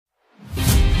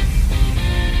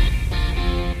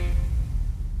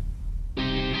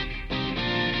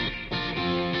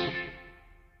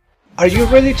Are you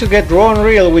ready to get raw and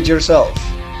real with yourself?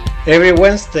 Every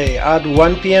Wednesday at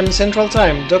 1 p.m. Central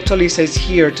Time, Dr. Lisa is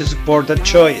here to support that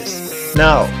choice.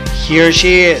 Now, here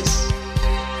she is.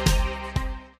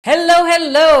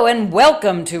 Hello, and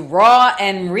welcome to Raw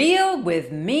and Real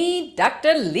with me,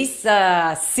 Dr.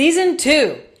 Lisa, Season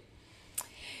 2.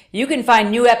 You can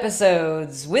find new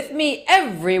episodes with me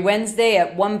every Wednesday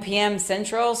at 1 p.m.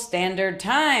 Central Standard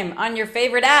Time on your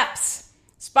favorite apps.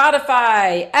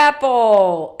 Spotify,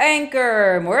 Apple,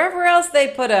 Anchor, wherever else they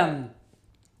put them.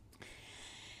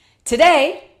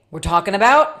 Today, we're talking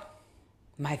about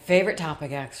my favorite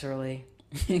topic, actually,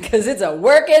 because it's a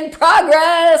work in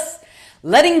progress.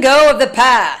 Letting go of the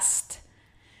past.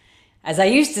 As I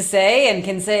used to say, and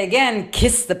can say again,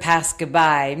 kiss the past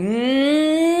goodbye.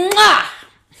 Mwah!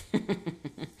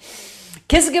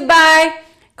 Kiss it goodbye,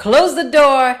 close the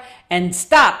door, and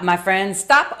stop, my friends.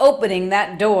 Stop opening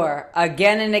that door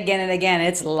again and again and again.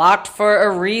 It's locked for a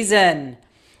reason.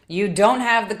 You don't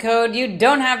have the code. You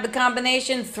don't have the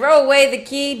combination. Throw away the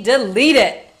key. Delete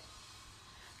it.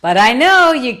 But I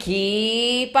know you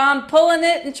keep on pulling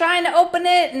it and trying to open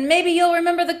it, and maybe you'll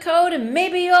remember the code and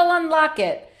maybe you'll unlock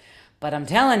it. But I'm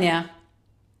telling you,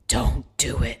 don't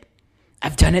do it.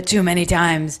 I've done it too many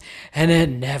times, and it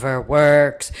never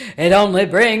works. It only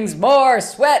brings more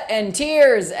sweat and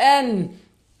tears and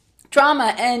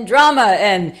trauma and drama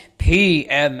and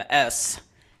PMS.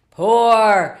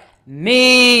 Poor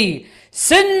me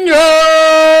syndrome.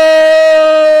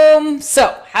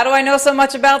 So, how do I know so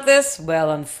much about this?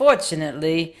 Well,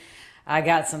 unfortunately, I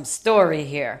got some story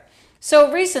here.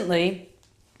 So recently,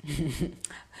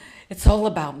 it's all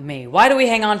about me. Why do we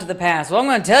hang on to the past? Well, I'm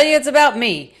going to tell you it's about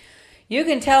me. You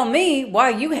can tell me why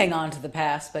you hang on to the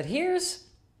past, but here's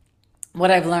what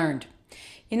I've learned.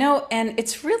 You know, and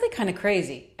it's really kind of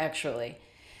crazy, actually,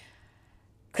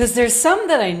 because there's some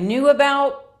that I knew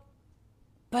about,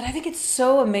 but I think it's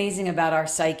so amazing about our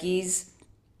psyches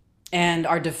and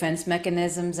our defense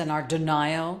mechanisms and our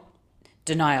denial.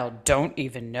 Denial, don't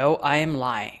even know I am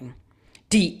lying.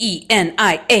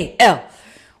 DENIAL.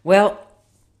 Well,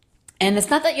 and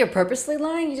it's not that you're purposely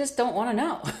lying, you just don't want to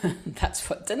know. That's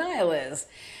what denial is.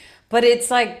 But it's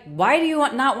like, why do you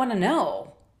not want to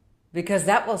know? Because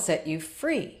that will set you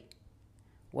free.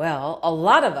 Well, a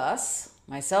lot of us,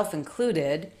 myself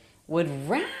included, would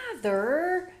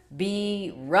rather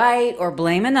be right or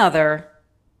blame another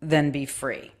than be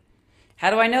free.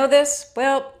 How do I know this?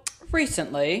 Well,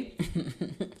 recently,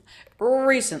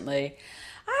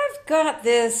 I've got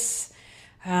this,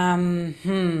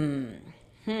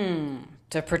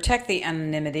 to protect the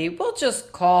anonymity, we'll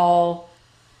just call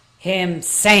him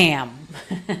Sam.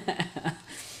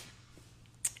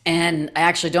 And I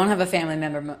actually don't have a family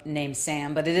member named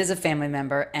Sam, but it is a family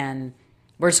member, and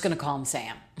we're just going to call him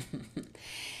Sam.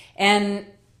 And,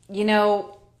 you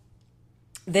know,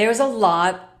 there's a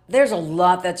lot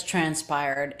that's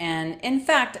transpired. And in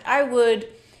fact, I would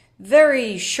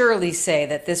very surely say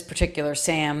that this particular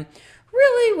Sam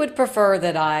really would prefer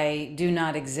that I do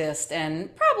not exist,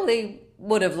 and probably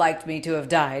would have liked me to have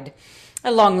died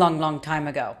a long time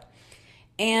ago.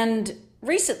 And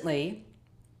recently,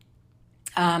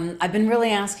 I've been really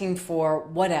asking for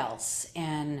what else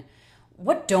and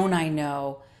what don't I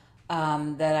know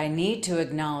that I need to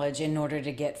acknowledge in order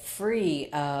to get free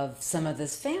of some of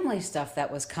this family stuff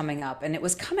that was coming up. And it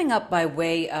was coming up by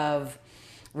way of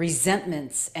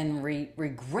resentments and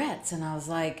regrets. And I was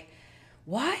like,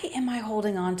 why am I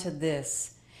holding on to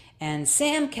this? And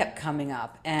Sam kept coming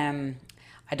up, and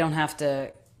I don't have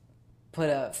to put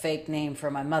a fake name for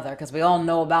my mother because we all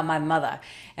know about my mother.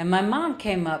 And my mom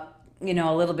came up, you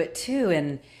know, a little bit too.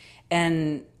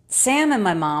 And Sam and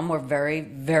my mom were very,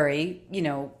 very, you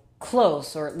know,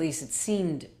 close, or at least it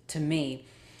seemed to me.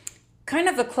 Kind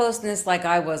of a closeness like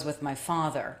I was with my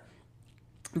father.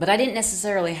 But I didn't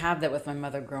necessarily have that with my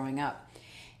mother growing up.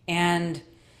 And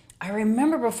I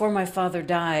remember before my father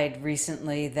died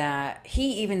recently that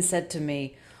he even said to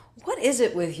me, what is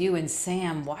it with you and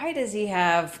Sam? Why does he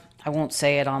have, I won't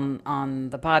say it on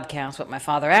the podcast what my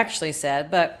father actually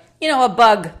said, but, you know, a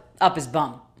bug up his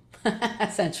bum,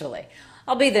 essentially.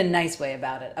 I'll be the nice way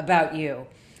about it, about you.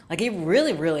 Like, he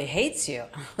really, really hates you.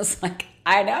 I was like,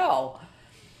 I know.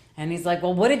 And he's like,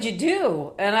 well, what did you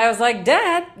do? And I was like,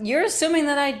 Dad, you're assuming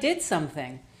that I did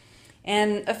something.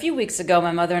 And a few weeks ago,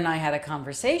 my mother and I had a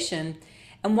conversation,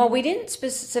 and while we didn't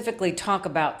specifically talk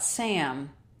about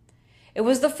Sam, it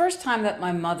was the first time that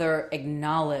my mother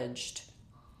acknowledged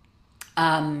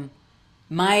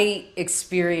my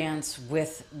experience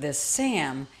with this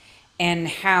Sam and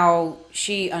how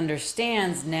she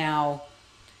understands now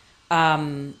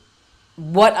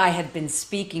what I had been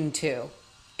speaking to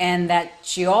And that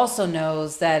she also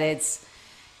knows that it's,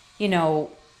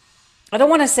 I don't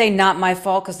want to say not my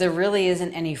fault because there really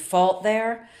isn't any fault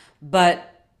there,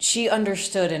 but she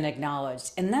understood and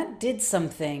acknowledged. And that did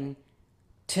something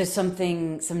to some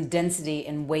density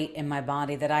and weight in my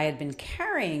body that I had been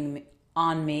carrying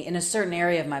on me in a certain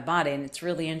area of my body. And it's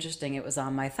really interesting. It was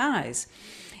on my thighs.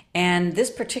 And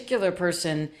this particular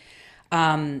person,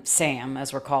 Sam,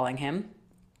 as we're calling him,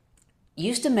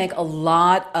 used to make a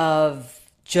lot of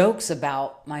jokes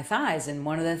about my thighs. And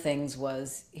one of the things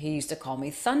was he used to call me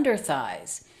Thunder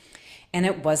Thighs. And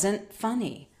it wasn't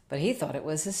funny, but he thought it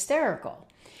was hysterical.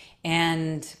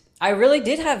 And I really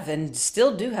did have and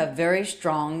still do have very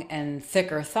strong and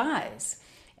thicker thighs.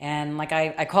 And like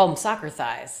I call them soccer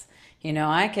thighs.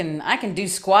 I can do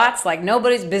squats like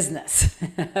nobody's business.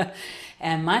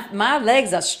 And my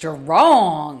legs are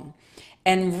strong.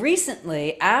 And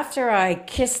recently, after I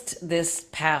kissed this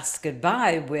past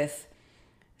goodbye with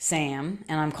Sam,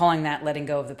 and I'm calling that letting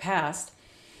go of the past,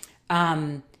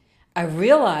 I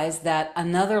realized that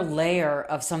another layer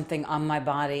of something on my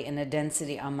body and a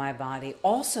density on my body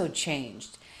also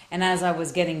changed. And as I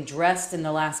was getting dressed in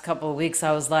the last couple of weeks,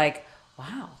 I was like,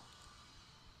 wow,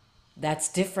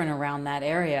 that's different around that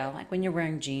area. Like when you're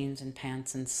wearing jeans and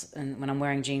pants and when I'm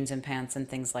wearing jeans and pants and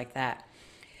things like that.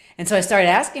 And so I started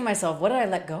asking myself, what did I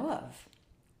let go of?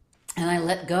 And I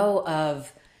let go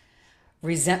of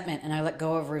resentment, and I let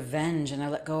go of revenge, and I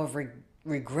let go of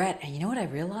regret. And you know what I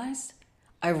realized?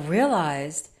 I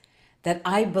realized that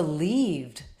I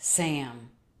believed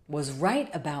Sam was right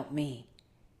about me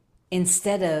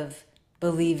instead of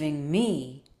believing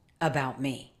me about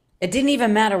me. It didn't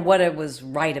even matter what I was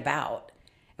right about.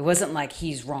 It wasn't like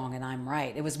he's wrong and I'm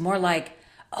right. It was more like,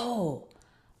 oh,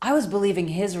 I was believing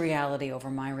his reality over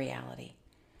my reality.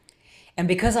 And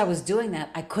because I was doing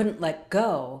that, I couldn't let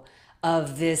go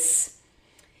of this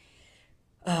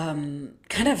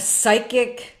kind of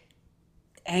psychic,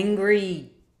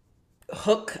 angry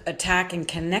hook, attack, and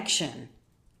connection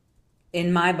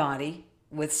in my body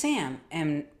with Sam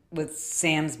and with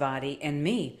Sam's body and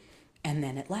me. And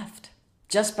then it left.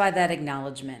 Just by that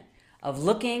acknowledgement of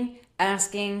looking,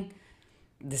 asking,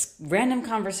 this random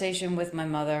conversation with my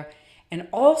mother, and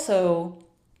also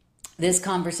this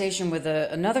conversation with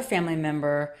another family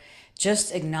member,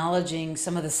 just acknowledging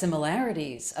some of the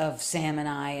similarities of Sam and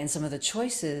I and some of the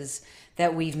choices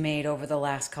that we've made over the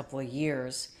last couple of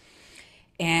years.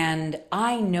 And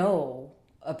I know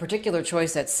a particular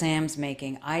choice that Sam's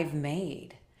making, I've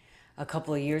made a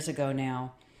couple of years ago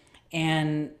now.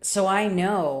 And so I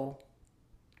know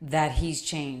that he's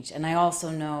changed. And I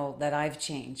also know that I've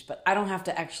changed. But I don't have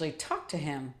to actually talk to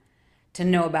him to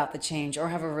know about the change or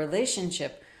have a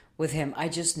relationship with him. I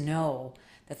just know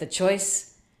that the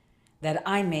choice that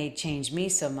I made changed me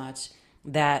so much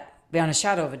that, beyond a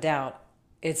shadow of a doubt,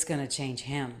 it's going to change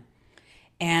him.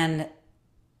 And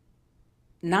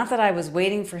not that I was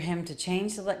waiting for him to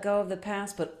change to let go of the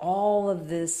past, but all of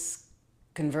this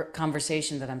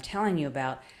conversation that I'm telling you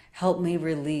about helped me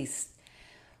release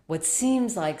what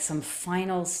seems like some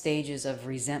final stages of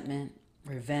resentment,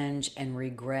 revenge, and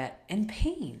regret, and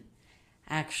pain,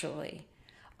 actually,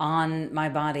 on my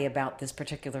body about this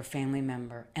particular family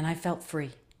member. And I felt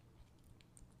free.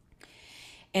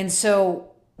 And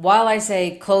so while I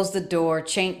say close the door,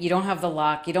 change, you don't have the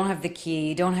lock, you don't have the key,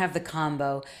 you don't have the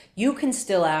combo, you can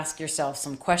still ask yourself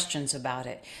some questions about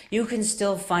it. You can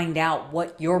still find out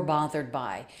what you're bothered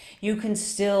by. You can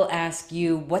still ask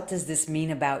you, what does this mean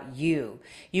about you?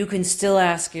 You can still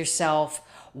ask yourself,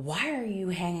 why are you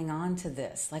hanging on to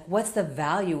this? Like, what's the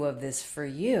value of this for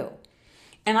you?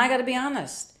 And I got to be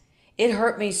honest, it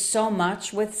hurt me so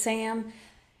much with Sam,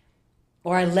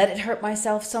 or I let it hurt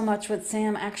myself so much with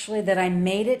Sam, actually, that I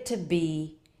made it to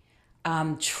be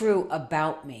true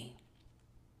about me.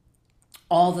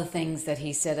 All the things that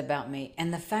he said about me.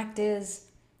 And the fact is,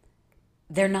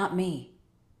 they're not me.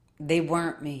 They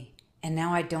weren't me. And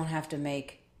now I don't have to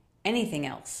make anything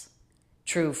else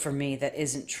true for me that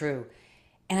isn't true.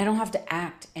 And I don't have to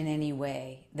act in any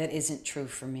way that isn't true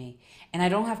for me. And I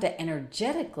don't have to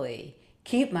energetically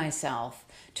keep myself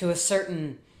to a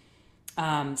certain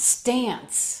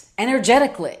stance,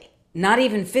 energetically, not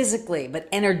even physically, but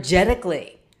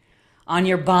energetically on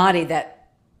your body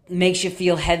that makes you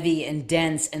feel heavy and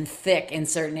dense and thick in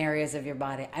certain areas of your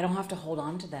body. I don't have to hold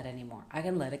on to that anymore. I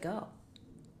can let it go.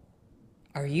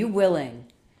 Are you willing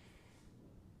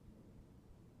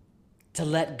to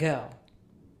let go?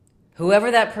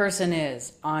 Whoever that person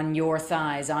is, on your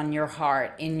thighs, on your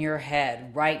heart, in your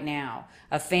head, right now,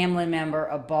 a family member,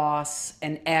 a boss,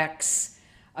 an ex,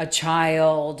 a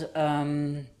child,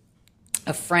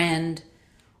 a friend,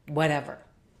 whatever.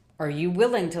 Are you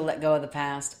willing to let go of the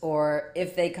past? Or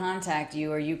if they contact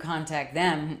you or you contact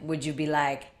them, would you be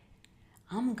like,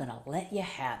 I'm going to let you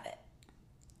have it?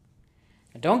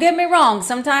 Now, don't get me wrong.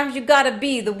 Sometimes you got to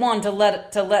be the one to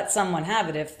let someone have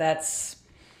it if that's,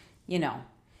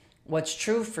 what's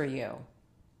true for you.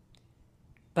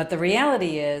 But the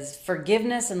reality is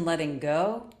forgiveness and letting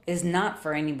go is not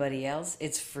for anybody else.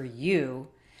 It's for you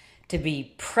to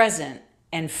be present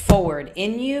and forward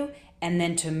in you, and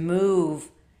then to move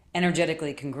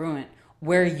energetically congruent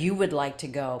where you would like to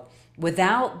go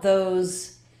without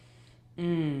those,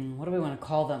 what do we want to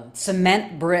call them?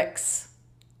 Cement bricks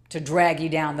to drag you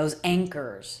down, those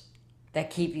anchors that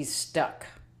keep you stuck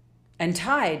and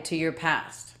tied to your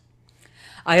past.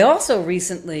 I also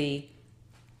recently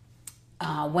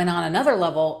went on another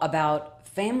level about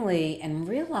family and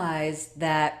realized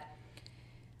that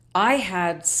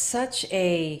I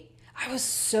was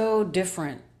so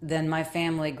different than my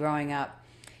family growing up.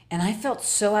 And I felt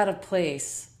so out of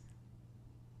place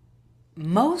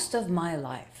most of my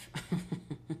life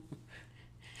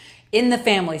in the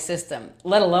family system,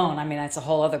 let alone, it's a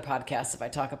whole other podcast if I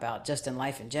talk about just in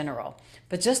life in general,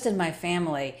 but just in my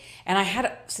family. And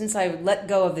since I let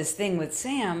go of this thing with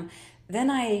Sam,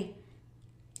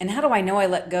 and how do I know I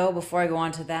let go before I go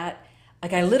on to that?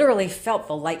 Like I literally felt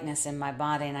the lightness in my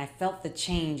body, and I felt the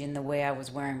change in the way I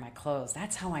was wearing my clothes.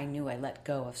 That's how I knew I let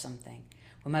go of something.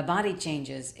 When my body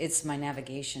changes, it's my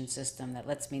navigation system that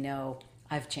lets me know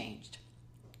I've changed.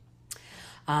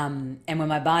 And when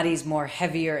my body's more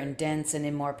heavier and dense and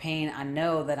in more pain, I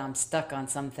know that I'm stuck on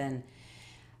something,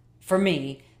 for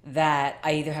me, that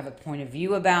I either have a point of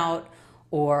view about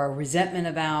or resentment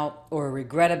about or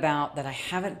regret about that I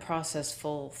haven't processed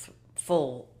through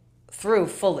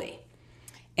fully.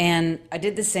 And I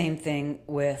did the same thing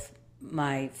with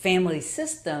my family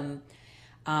system.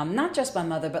 Not just my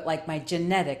mother, but like my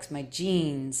genetics, my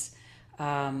genes,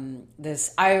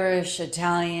 this Irish,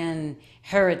 Italian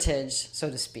heritage,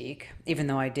 so to speak, even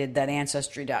though I did that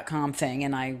Ancestry.com thing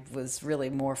and I was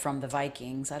really more from the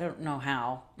Vikings. I don't know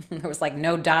how. There was like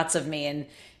no dots of me in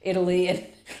Italy and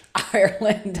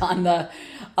Ireland on the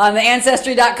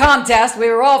Ancestry.com test. We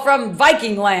were all from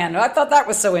Viking land. I thought that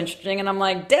was so interesting. And I'm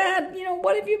like, Dad,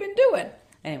 what have you been doing?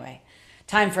 Anyway,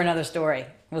 time for another story.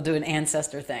 We'll do an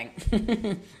ancestor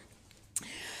thing.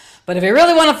 But if you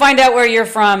really want to find out where you're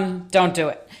from, don't do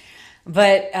it.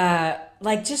 But there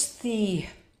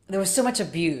was so much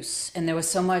abuse, and there was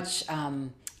so much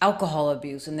alcohol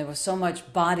abuse, and there was so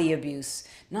much body abuse,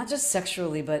 not just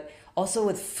sexually, but also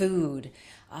with food,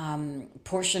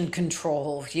 portion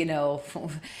control,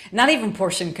 not even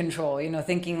portion control,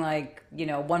 thinking like,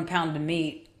 1 pound of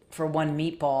meat for one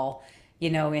meatball,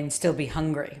 and still be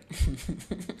hungry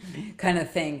kind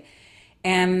of thing.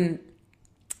 And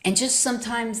just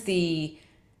sometimes the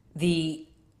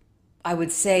I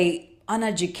would say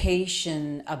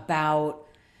uneducation about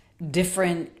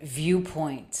different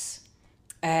viewpoints.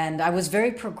 And I was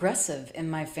very progressive in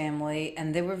my family,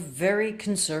 and they were very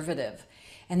conservative.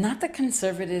 And not that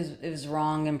conservative is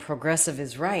wrong and progressive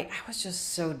is right. I was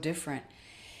just so different.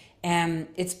 And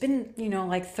it's been,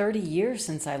 like 30 years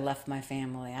since I left my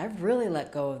family. I've really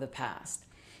let go of the past.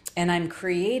 And I'm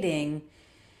creating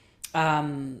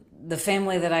the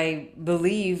family that I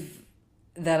believe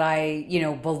that I,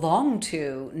 belong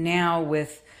to now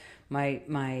with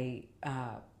my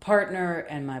partner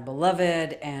and my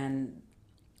beloved and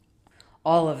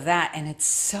all of that. And it's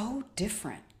so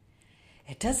different.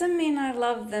 It doesn't mean I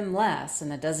love them less,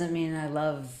 and it doesn't mean I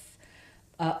love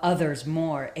others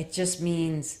more. It just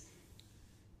means,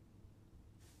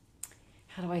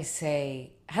 how do I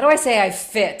say I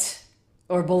fit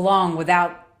or belong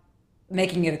without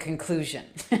making it a conclusion?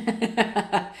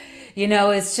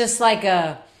 It's just like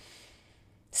a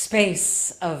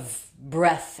space of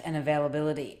breath and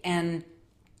availability. And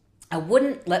I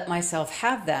wouldn't let myself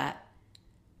have that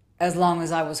as long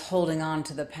as I was holding on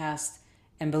to the past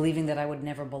and believing that I would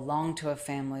never belong to a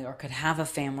family or could have a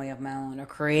family of my own or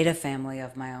create a family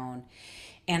of my own.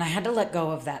 And I had to let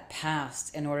go of that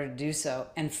past in order to do so.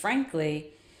 And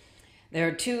frankly, there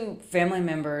are 2 family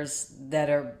members that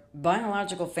are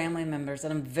biological family members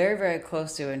that I'm very, very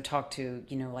close to and talk to,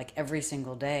 like every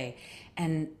single day.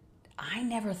 And I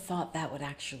never thought that would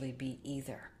actually be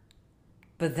either.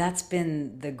 But that's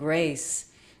been the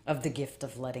grace of the gift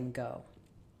of letting go.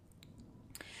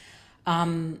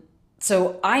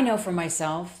 So I know for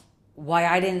myself why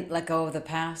I didn't let go of the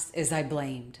past is I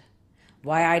blamed.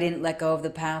 Why I didn't let go of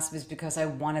the past was because I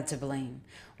wanted to blame.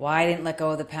 Why I didn't let go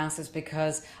of the past is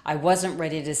because I wasn't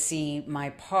ready to see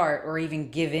my part or even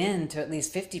give in to at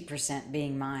least 50%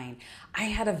 being mine. I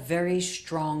had a very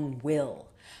strong will.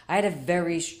 I had a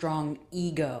very strong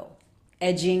ego,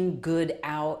 edging good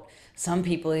out. Some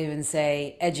people even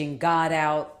say edging God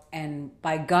out. And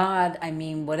by God, I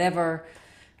mean whatever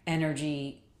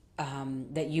energy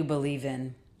that you believe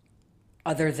in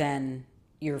other than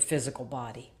your physical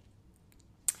body.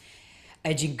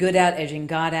 Edging good out, edging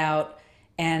God out,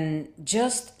 and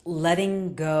just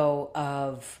letting go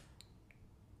of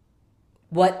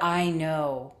what I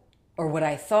know or what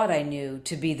I thought I knew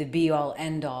to be the be all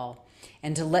end all,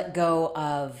 and to let go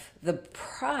of the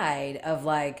pride of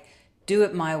like, do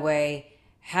it my way,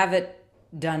 have it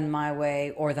done my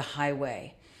way or the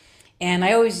highway. And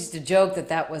I always used to joke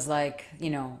that was like,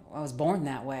 I was born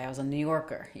that way. I was a New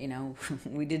Yorker,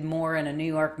 we did more in a New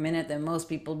York minute than most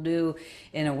people do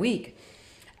in a week.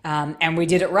 And we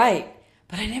did it right.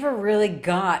 But I never really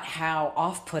got how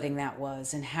off-putting that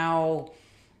was, and how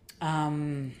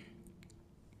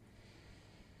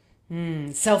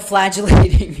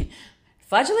self-flagellating,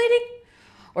 flagellating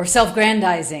or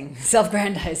self-grandizing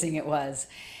it was.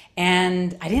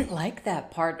 And I didn't like that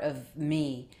part of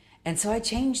me. And so I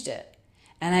changed it.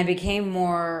 And I became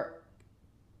more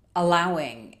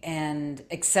allowing and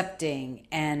accepting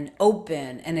and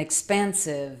open and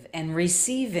expansive and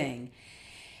receiving,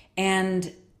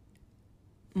 and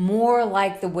more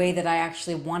like the way that I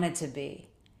actually wanted to be,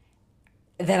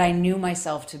 that I knew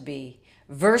myself to be,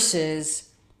 versus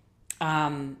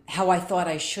how I thought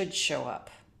I should show up.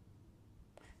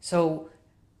 So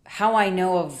how I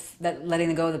know of that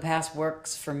letting go of the past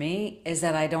works for me is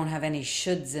that I don't have any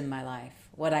shoulds in my life.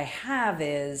 What I have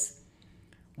is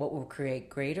what will create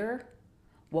greater,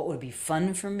 what would be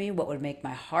fun for me, what would make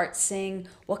my heart sing,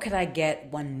 what could I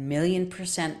get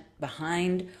 1,000,000%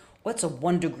 behind, what's a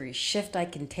 1-degree shift I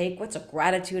can take, what's a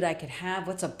gratitude I could have,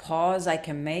 what's a pause I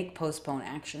can make, postpone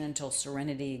action until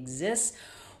serenity exists,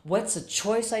 what's a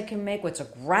choice I can make, what's a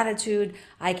gratitude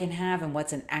I can have, and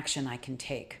what's an action I can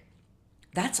take.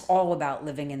 That's all about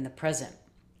living in the present.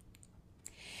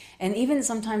 And even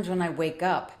sometimes when I wake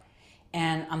up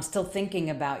and I'm still thinking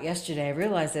about yesterday, I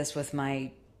realized this with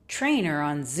my trainer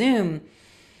on Zoom.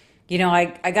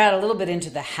 I got a little bit into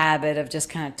the habit of just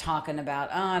kind of talking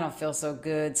about, I don't feel so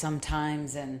good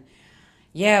sometimes. And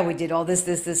yeah, we did all this,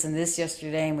 and this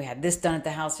yesterday. And we had this done at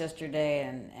the house yesterday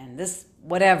and this,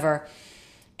 whatever.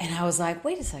 And I was like,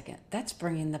 wait a second, that's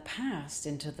bringing the past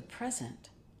into the present.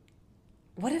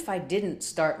 What if I didn't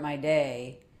start my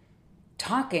day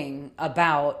talking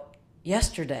about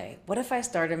yesterday? What if I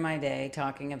started my day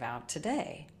talking about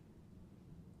today?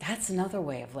 That's another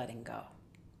way of letting go.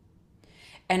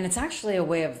 And it's actually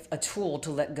a tool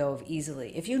to let go of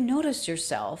easily. If you notice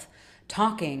yourself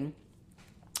talking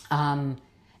and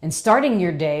starting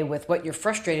your day with what you're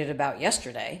frustrated about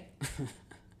yesterday,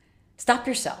 stop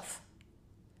yourself.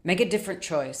 Make a different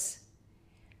choice.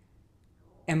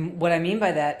 And what I mean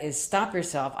by that is stop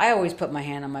yourself. I always put my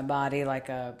hand on my body, like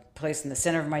a place in the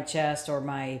center of my chest or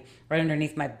right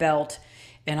underneath my belt.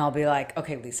 And I'll be like,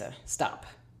 okay, Lisa, stop.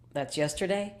 That's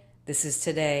yesterday. This is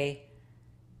today.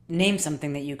 Name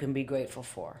something that you can be grateful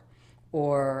for.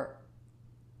 Or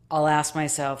I'll ask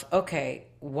myself, okay,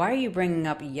 why are you bringing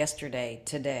up yesterday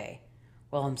today?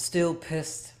 Well, I'm still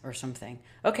pissed or something.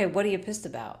 Okay, what are you pissed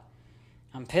about?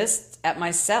 I'm pissed at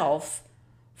myself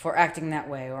for acting that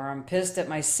way, or I'm pissed at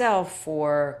myself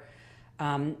for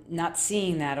not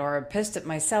seeing that, or I'm pissed at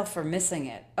myself for missing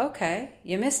it. Okay,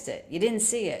 you missed it. You didn't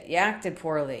see it. You acted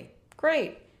poorly.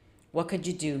 Great. What could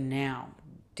you do now?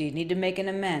 Do you need to make an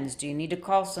amends? Do you need to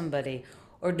call somebody?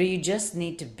 Or do you just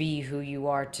need to be who you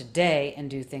are today and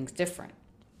do things different?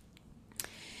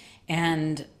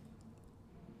 And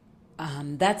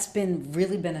that's been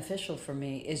really beneficial for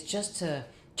me, is just to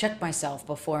check myself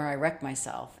before I wreck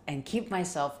myself and keep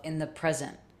myself in the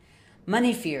present.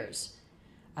 Money fears,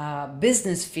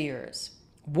 business fears,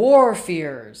 war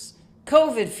fears,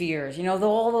 COVID fears,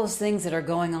 all those things that are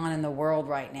going on in the world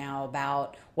right now,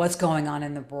 about what's going on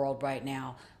in the world right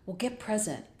now. Well, get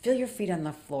present. Feel your feet on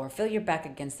the floor. Feel your back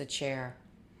against the chair.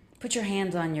 Put your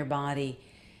hands on your body.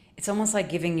 It's almost like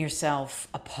giving yourself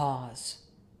a pause.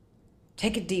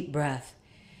 Take a deep breath.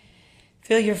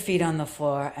 Feel your feet on the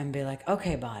floor and be like,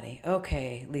 okay, body,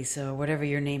 okay, Lisa, whatever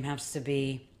your name happens to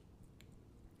be.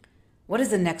 What is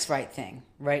the next right thing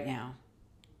right now?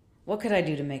 What could I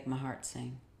do to make my heart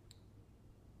sing?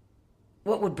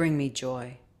 What would bring me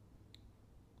joy?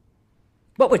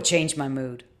 What would change my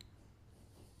mood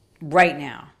right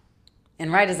now?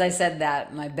 And right as I said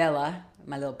that, my Bella,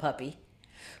 my little puppy,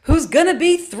 who's gonna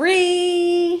be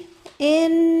 3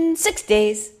 in 6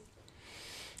 days,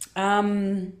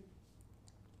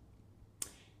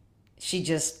 she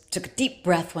just took a deep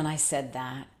breath when I said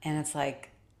that. And it's like,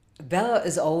 Bella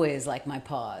is always like my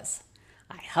pause.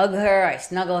 I hug her, I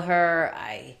snuggle her,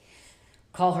 I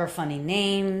call her funny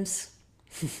names.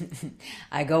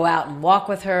 I go out and walk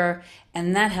with her,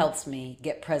 and that helps me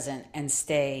get present and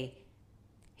stay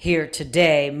here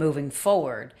today, moving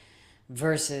forward,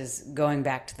 versus going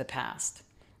back to the past.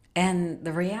 And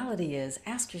the reality is,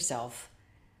 ask yourself,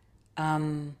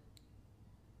 how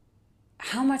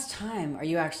much time are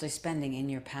you actually spending in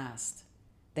your past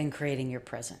than creating your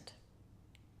present?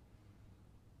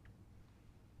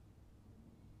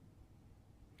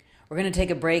 We're going to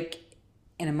take a break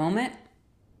in a moment.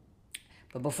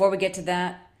 But before we get to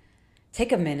that,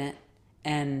 take a minute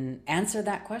and answer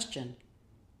that question.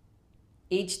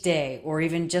 Each day, or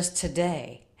even just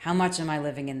today, how much am I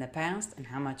living in the past and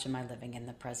how much am I living in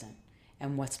the present?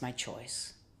 And what's my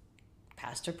choice?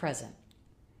 Past or present?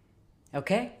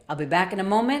 Okay, I'll be back in a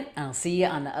moment and I'll see you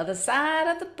on the other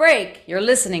side of the break. You're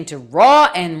listening to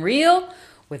Raw and Real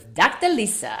with Dr.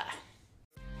 Lisa.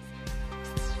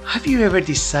 Have you ever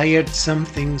desired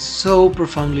something so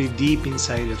profoundly deep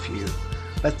inside of you,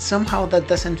 but somehow that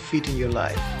doesn't fit in your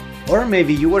life? Or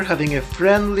maybe you were having a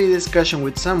friendly discussion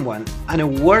with someone and a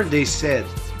word they said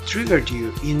triggered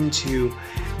you into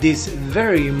this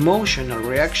very emotional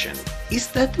reaction. Is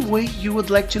that the way you would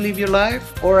like to live your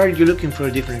life, or are you looking for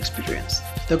a different experience?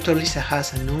 Dr. Lisa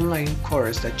has an online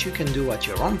course that you can do at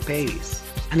your own pace,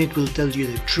 and it will tell you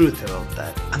the truth about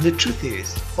that. And the truth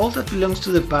is, all that belongs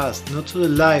to the past, not to the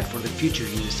life or the future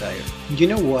you desire. You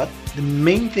know what? The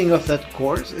main thing of that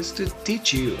course is to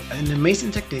teach you an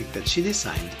amazing technique that she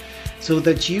designed so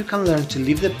that you can learn to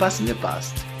leave the past in the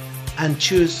past and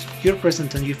choose your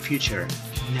present and your future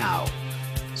now,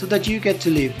 so that you get to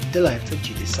live the life that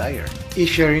you desire.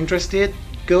 If you're interested,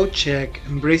 go check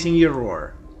Embracing Your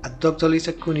Roar at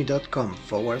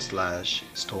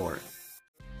drlisacooney.com/store.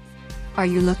 Are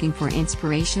you looking for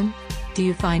inspiration? Do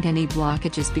you find any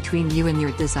blockages between you and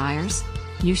your desires?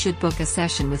 You should book a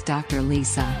session with Dr.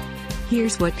 Lisa.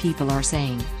 Here's what people are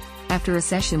saying. After a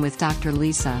session with Dr.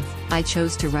 Lisa, I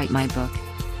chose to write my book.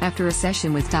 After a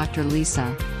session with Dr.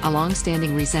 Lisa, a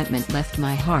long-standing resentment left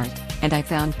my heart, and I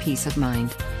found peace of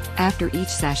mind. After each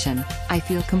session, I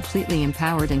feel completely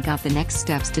empowered and got the next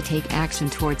steps to take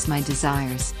action towards my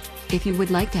desires. If you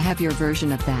would like to have your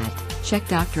version of that, check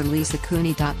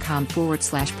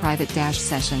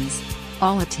drlisacooney.com/private-sessions.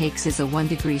 All it takes is a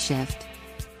 1-degree shift.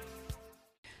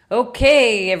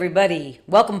 Okay, everybody,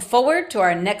 welcome forward to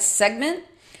our next segment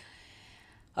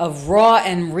of Raw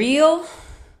and Real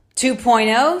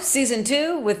 2.0, Season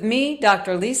 2, with me,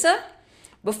 Dr. Lisa.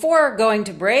 Before going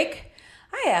to break,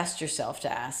 I asked yourself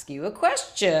to ask you a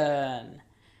question.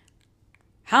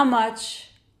 How much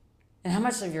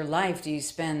of your life do you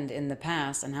spend in the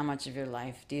past, and how much of your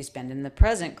life do you spend in the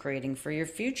present creating for your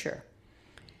future?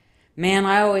 Man,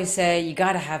 I always say you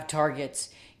got to have targets.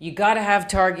 You got to have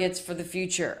targets for the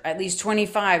future, at least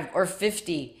 25 or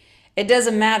 50. It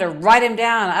doesn't matter. Write them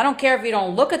down. I don't care if you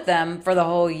don't look at them for the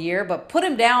whole year, but put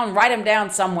them down, write them down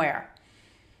somewhere.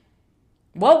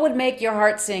 What would make your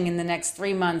heart sing in the next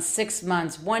 3 months, 6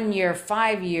 months, 1 year,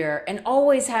 5 year, and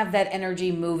always have that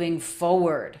energy moving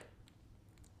forward?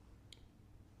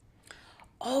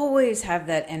 Always have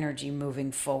that energy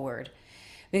moving forward.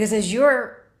 Because as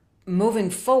you're moving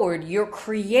forward, you're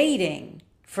creating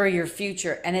for your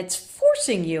future, and it's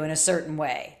forcing you in a certain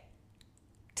way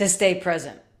to stay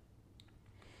present.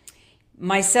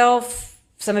 Myself,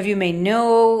 some of you may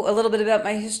know a little bit about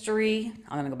my history.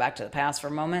 I'm going to go back to the past for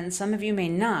a moment, and some of you may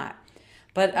not.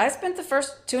 But I spent the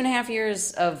first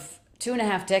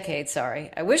 2.5 decades,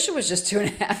 I wish it was just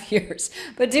 2.5 years,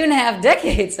 but 2.5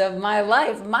 decades of my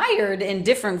life mired in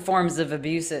different forms of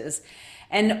abuses,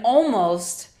 and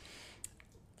almost,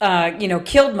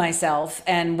 killed myself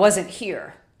and wasn't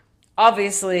here.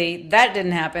 Obviously, that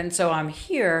didn't happen, so I'm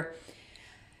here.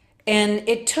 And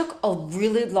it took a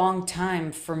really long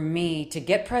time for me to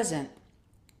get present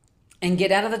and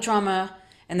get out of the trauma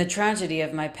and the tragedy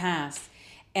of my past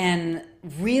and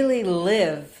really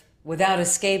live without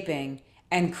escaping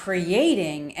and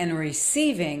creating and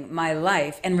receiving my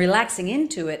life and relaxing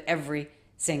into it every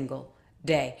single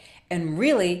day. And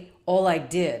really, all I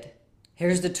did,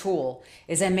 here's the tool,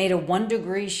 is I made a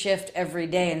 1-degree shift every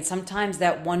day. And sometimes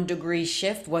that 1-degree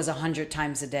shift was 100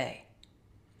 times a day.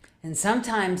 And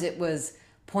sometimes it was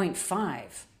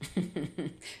 0.5.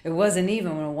 It wasn't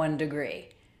even a 1 degree.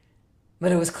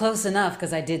 But it was close enough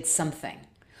because I did something.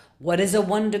 What is a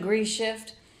 1-degree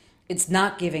shift? It's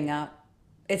not giving up.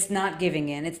 It's not giving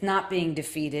in. It's not being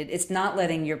defeated. It's not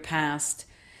letting your past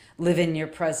live in your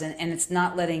present. And it's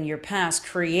not letting your past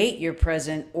create your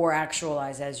present or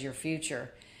actualize as your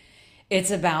future. It's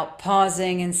about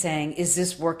pausing and saying, is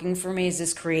this working for me? Is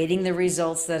this creating the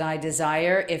results that I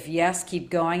desire? If yes, keep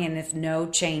going. And if no,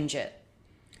 change it.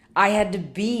 I had to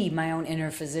be my own inner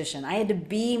physician. I had to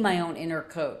be my own inner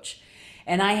coach.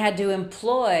 And I had to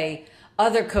employ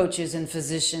other coaches and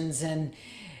physicians and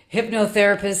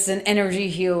hypnotherapists and energy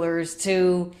healers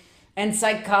and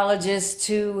psychologists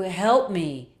to help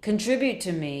me, contribute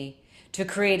to me, to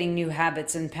creating new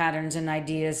habits and patterns and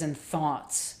ideas and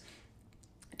thoughts,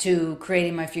 to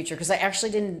creating my future, because I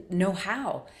actually didn't know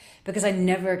how, because I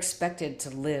never expected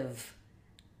to live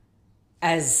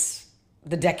as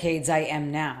the decades I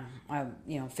am now. I'm,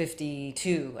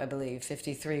 52, I believe,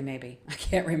 53 maybe. I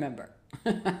can't remember.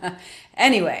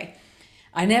 Anyway,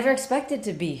 I never expected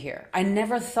to be here. I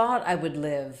never thought I would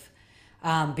live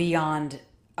beyond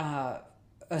a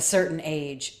certain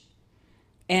age.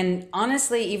 And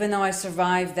honestly, even though I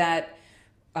survived that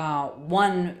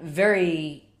one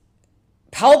very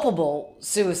palpable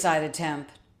suicide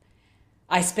attempt,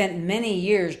 I spent many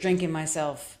years drinking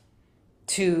myself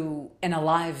to an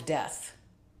alive death,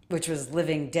 which was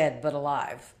living dead but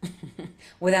alive,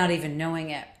 without even knowing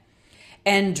it,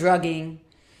 and drugging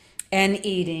and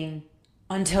eating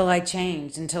until I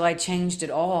changed it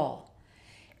all.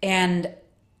 And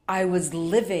I was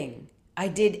living. I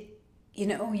did,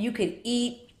 you could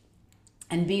eat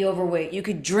and be overweight. You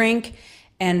could drink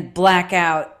and black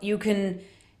out. You can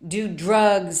do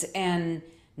drugs and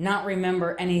not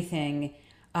remember anything,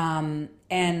 and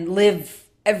live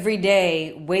every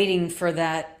day waiting for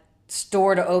that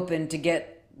store to open to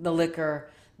get the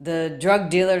liquor, the drug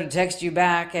dealer to text you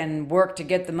back, and work to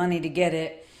get the money to get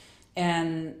it,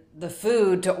 and the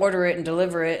food to order it and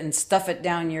deliver it and stuff it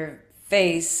down your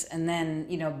face, and then,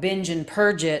 binge and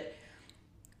purge it,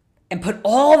 and put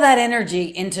all that energy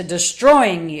into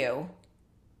destroying you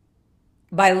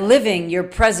by living your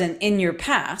present in your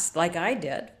past, like I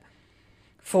did,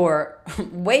 for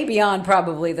way beyond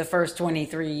probably the first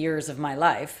 23 years of my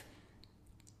life.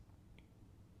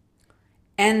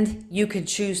 And you could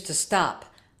choose to stop,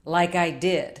 like I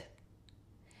did.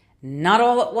 Not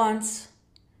all at once,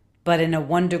 but in a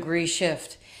 1-degree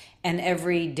shift. And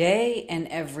every day and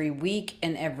every week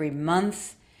and every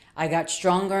month, I got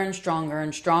stronger and stronger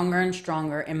and stronger and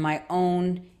stronger in my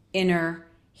own inner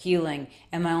healing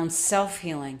and my own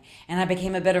self-healing. And I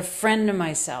became a better friend to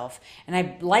myself. And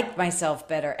I liked myself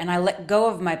better. And I let go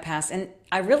of my past. And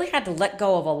I really had to let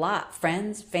go of a lot.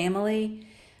 Friends, family,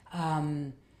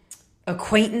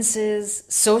 acquaintances,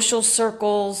 social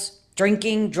circles,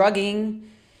 drinking,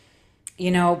 drugging,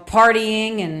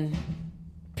 partying and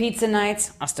pizza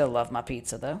nights. I still love my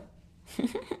pizza though.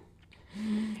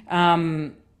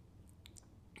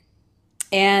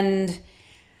 And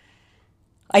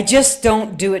I just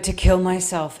don't do it to kill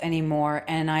myself anymore.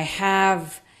 And I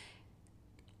have,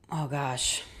 I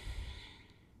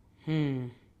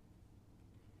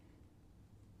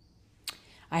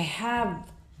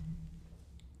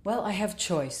have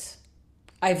choice.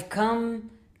 I've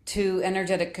come to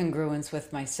energetic congruence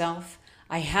with myself.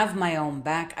 I have my own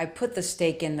back. I put the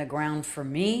stake in the ground for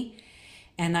me.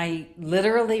 And I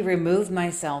literally removed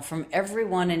myself from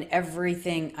everyone and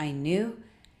everything I knew.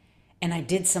 And I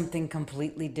did something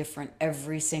completely different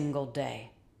every single day.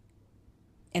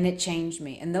 And it changed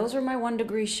me. And those were my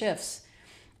 1-degree shifts.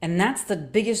 And that's the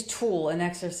biggest tool and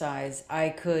exercise I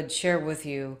could share with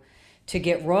you to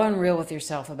get raw and real with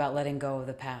yourself about letting go of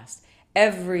the past.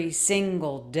 Every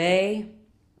single day,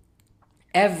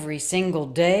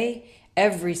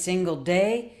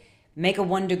 make a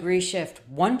 1-degree shift.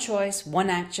 One choice,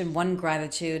 one action, one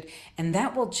gratitude, and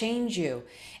that will change you.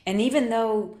 And even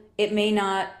though it may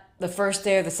not the first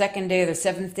day or the second day or the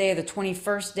 7th day or the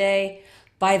 21st day,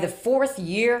 by the 4th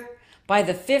year, by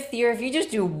the 5th year, if you just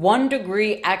do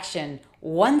 1-degree action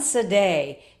once a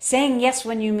day, saying yes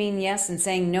when you mean yes and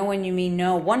saying no when you mean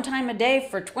no, 1 time a day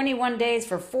for 21 days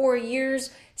for 4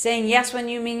 years, saying yes when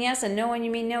you mean yes and no when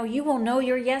you mean no, you will know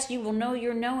your yes, you will know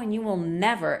your no, and you will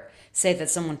never say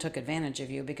that someone took advantage of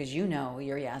you because you know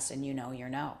your yes and you know your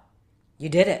no. You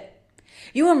did it.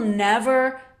 You will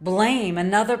never blame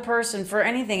another person for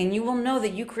anything, and you will know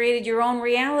that you created your own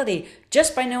reality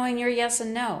just by knowing your yes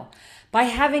and no. By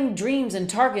having dreams and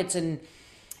targets and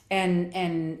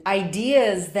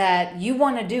ideas that you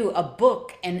want to do, a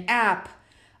book, an app,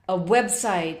 a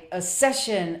website, a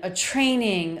session, a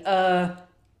training, a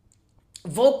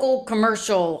vocal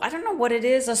commercial, I don't know what it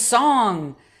is, a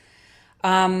song,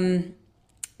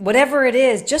 whatever it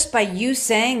is, just by you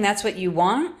saying that's what you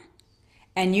want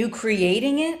and you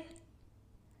creating it,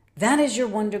 that is your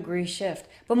 1-degree shift.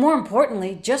 But more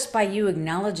importantly, just by you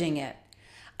acknowledging it,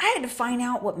 I had to find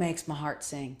out what makes my heart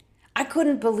sing. I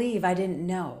couldn't believe I didn't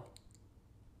know.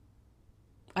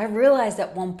 I realized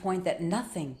at one point that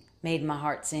nothing made my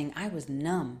heart sing. I was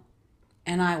numb,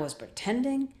 and I was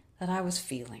pretending that I was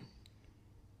feeling.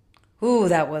 Ooh,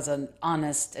 that was an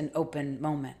honest and open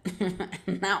moment.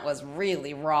 That was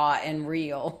really raw and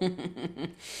real.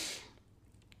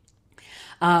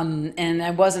 And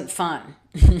it wasn't fun.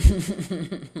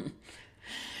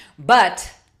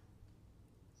 But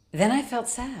then I felt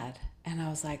sad, and I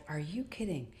was like, are you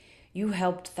kidding? You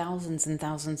helped thousands and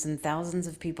thousands and thousands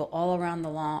of people all around the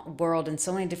world in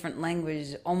so many different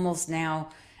languages, almost now,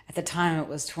 at the time it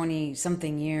was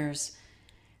 20-something years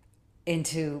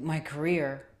into my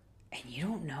career, and you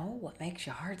don't know what makes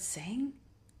your heart sing?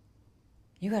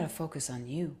 You got to focus on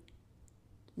you.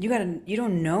 You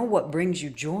don't know what brings you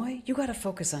joy? You got to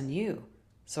focus on you.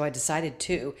 So I decided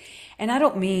to. And I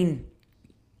don't mean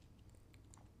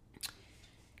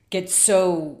get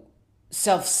so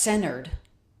self-centered.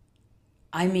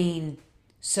 I mean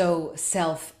so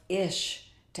selfish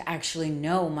to actually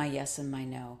know my yes and my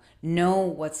no. Know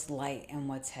what's light and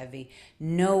what's heavy.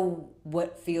 Know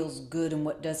what feels good and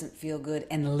what doesn't feel good,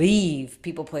 and leave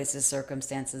people, places,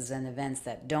 circumstances, and events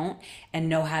that don't, and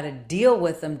know how to deal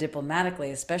with them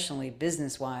diplomatically, especially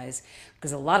business-wise,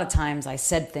 because a lot of times I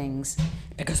said things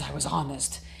because I was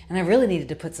honest, and I really needed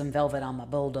to put some velvet on my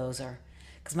bulldozer,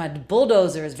 because my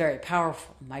bulldozer is very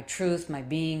powerful. My truth, my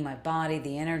being, my body,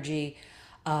 the energy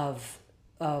of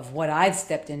what I've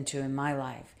stepped into in my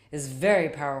life is very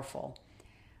powerful.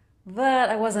 But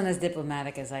I wasn't as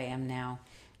diplomatic as I am now.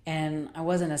 And I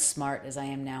wasn't as smart as I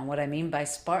am now. What I mean by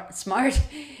smart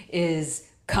is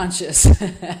conscious,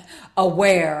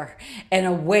 aware, and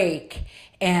awake.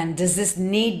 And does this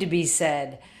need to be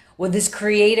said? Will this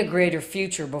create a greater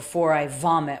future before I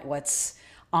vomit what's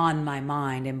on my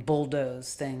mind and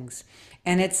bulldoze things?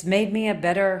 And it's made me a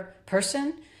better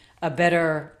person, a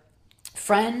better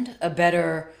friend, a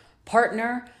better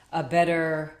partner, a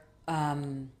better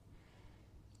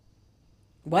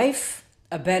wife,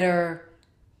 a better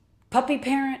puppy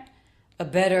parent, a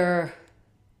better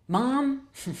mom,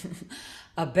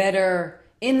 a better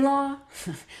in-law,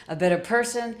 a better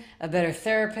person, a better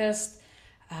therapist,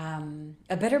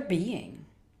 a better being.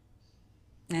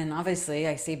 And obviously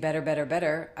I see better, better,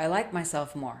 better. I like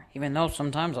myself more, even though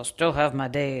sometimes I'll still have my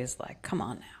days like, come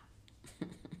on now.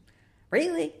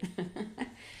 Really?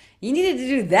 You needed to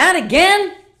do that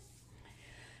again?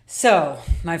 So,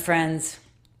 my friends,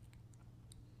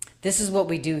 this is what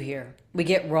we do here. We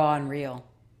get raw and real.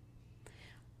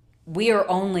 We are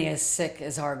only as sick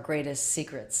as our greatest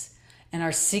secrets. And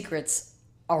our secrets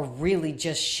are really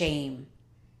just shame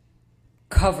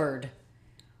covered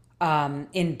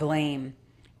in blame.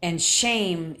 And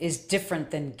shame is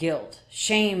different than guilt.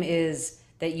 Shame is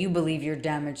that you believe you're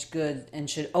damaged goods and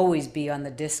should always be on the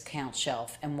discount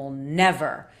shelf and will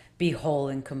never be whole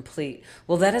and complete.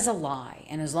 Well, that is a lie.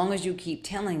 And as long as you keep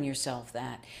telling yourself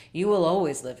that, you will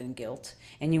always live in guilt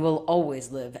and you will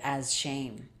always live as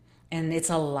shame. And it's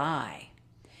a lie.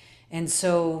 And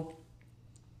so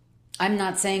I'm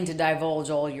not saying to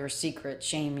divulge all your secret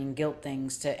shaming, guilt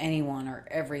things to anyone or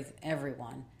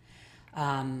everyone.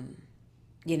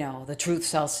 The truth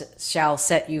shall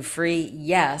set you free.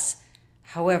 Yes.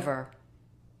 However,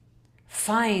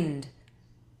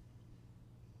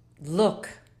 look,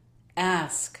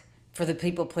 ask for the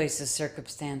people, places,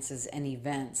 circumstances, and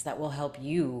events that will help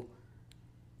you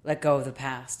let go of the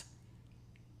past.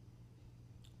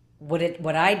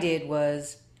 What I did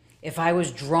was, if I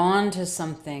was drawn to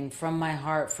something from my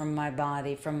heart, from my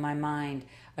body, from my mind,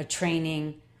 a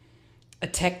training, a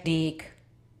technique,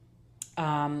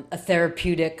 a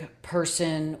therapeutic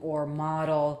person or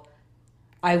model,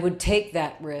 I would take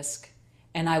that risk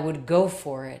and I would go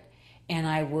for it and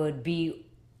I would be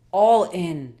all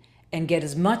in and get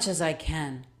as much as I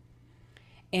can,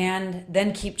 and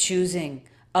then keep choosing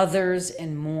others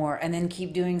and more, and then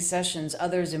keep doing sessions,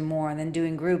 others and more, and then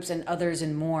doing groups and others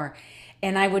and more.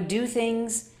 And I would do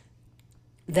things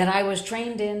that I was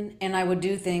trained in, and I would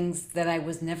do things that I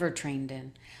was never trained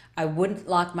in. I wouldn't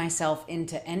lock myself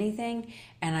into anything,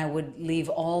 and I would leave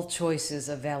all choices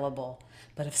available.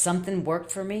 But if something worked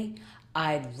for me,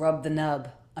 I'd rub the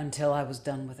nub until I was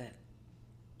done with it.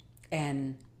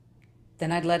 And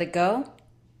then I'd let it go,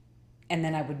 and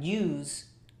then I would use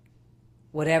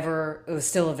whatever was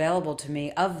still available to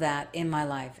me of that in my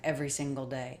life every single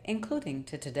day, including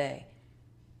to today.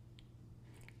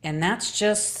 And that's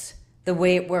just the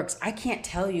way it works. I can't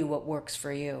tell you what works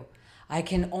for you. I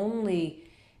can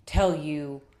only tell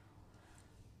you,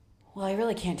 well, I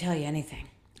really can't tell you anything.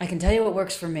 I can tell you what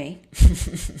works for me.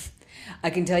 I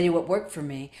can tell you what worked for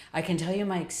me. I can tell you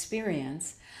my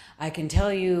experience. I can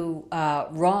tell you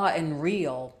raw and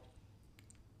real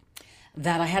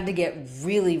that I had to get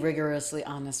really rigorously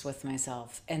honest with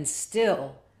myself. And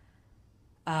still,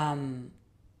 I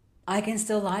can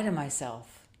still lie to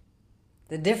myself.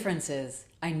 The difference is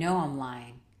I know I'm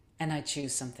lying and I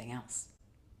choose something else.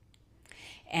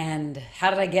 And how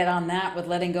did I get on that with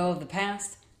letting go of the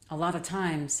past? A lot of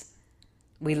times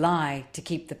we lie to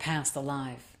keep the past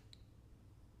alive.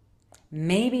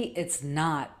 Maybe it's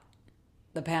not,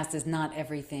 the past is not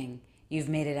everything you've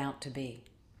made it out to be.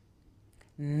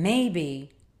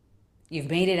 Maybe you've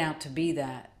made it out to be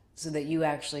that so that you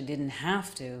actually didn't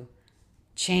have to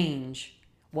change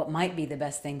what might be the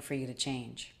best thing for you to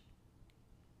change.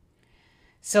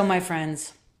 So, my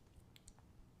friends,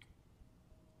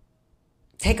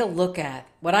 take a look at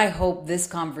what I hope this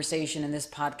conversation and this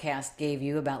podcast gave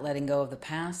you about letting go of the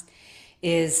past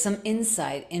is some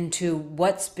insight into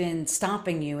what's been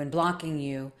stopping you and blocking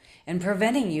you and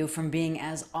preventing you from being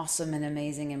as awesome and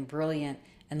amazing and brilliant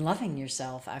and loving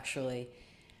yourself, actually,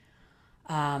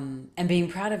 and being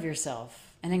proud of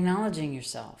yourself and acknowledging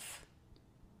yourself.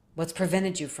 What's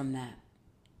prevented you from that?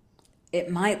 It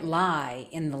might lie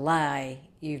in the lie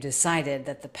you've decided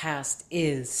that the past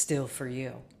is still for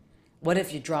you. What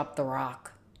if you drop the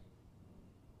rock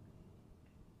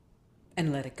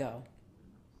and let it go?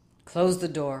 Close the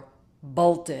door,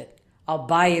 bolt it. I'll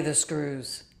buy you the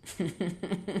screws.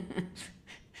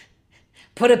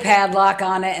 Put a padlock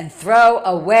on it and throw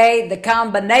away the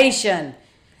combination.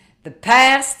 The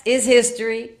past is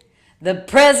history. The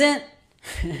present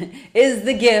is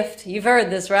the gift. You've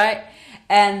heard this, right?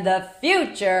 And the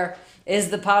future is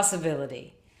the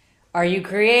possibility. Are you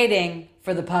creating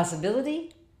for the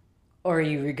possibility, or are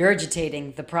you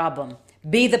regurgitating the problem?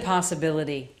 Be the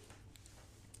possibility.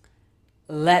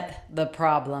 Let the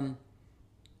problem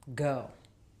go.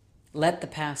 Let the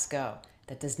past go.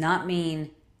 That does not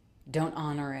mean don't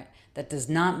honor it. That does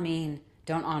not mean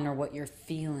don't honor what you're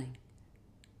feeling.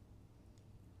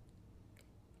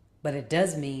 But it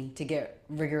does mean to get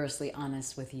rigorously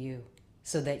honest with you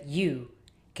so that you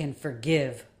can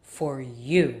forgive for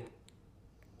you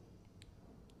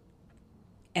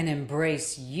and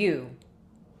embrace you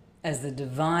as the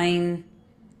divine,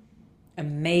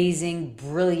 amazing,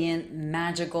 brilliant,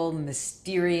 magical,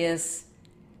 mysterious,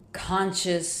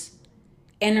 conscious,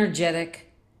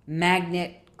 energetic,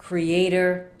 magnet,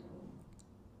 creator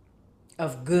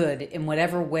of good in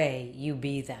whatever way you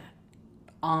be that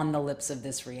on the lips of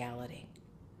this reality.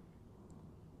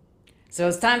 So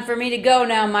it's time for me to go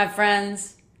now, my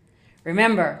friends.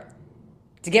 Remember,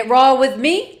 to get raw with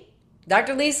me,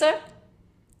 Dr. Lisa,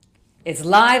 it's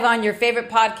live on your favorite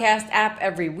podcast app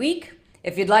every week.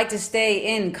 If you'd like to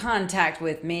stay in contact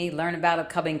with me, learn about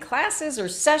upcoming classes or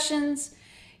sessions,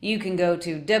 you can go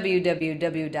to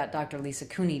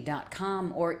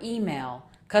www.drlisacooney.com or email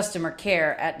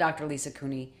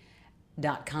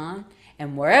customercare@drlisacooney.com.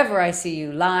 And wherever I see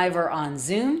you live or on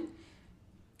Zoom,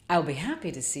 I'll be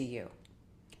happy to see you.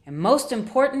 And most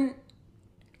important,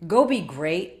 go be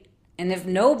great. And if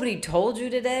nobody told you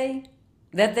today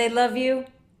that they love you,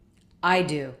 I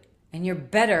do. And you're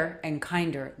better and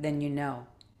kinder than you know.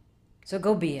 So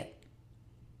go be it.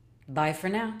 Bye for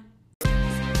now.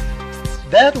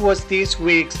 That was this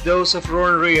week's Dose of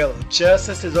Raw and Real, just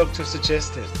as the doctor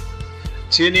suggested.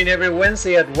 Tune in every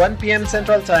Wednesday at 1 p.m.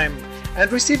 Central Time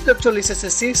and receive Dr. Lisa's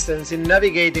assistance in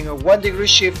navigating a 1-degree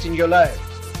shift in your life.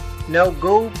 Now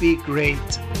go be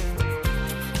great.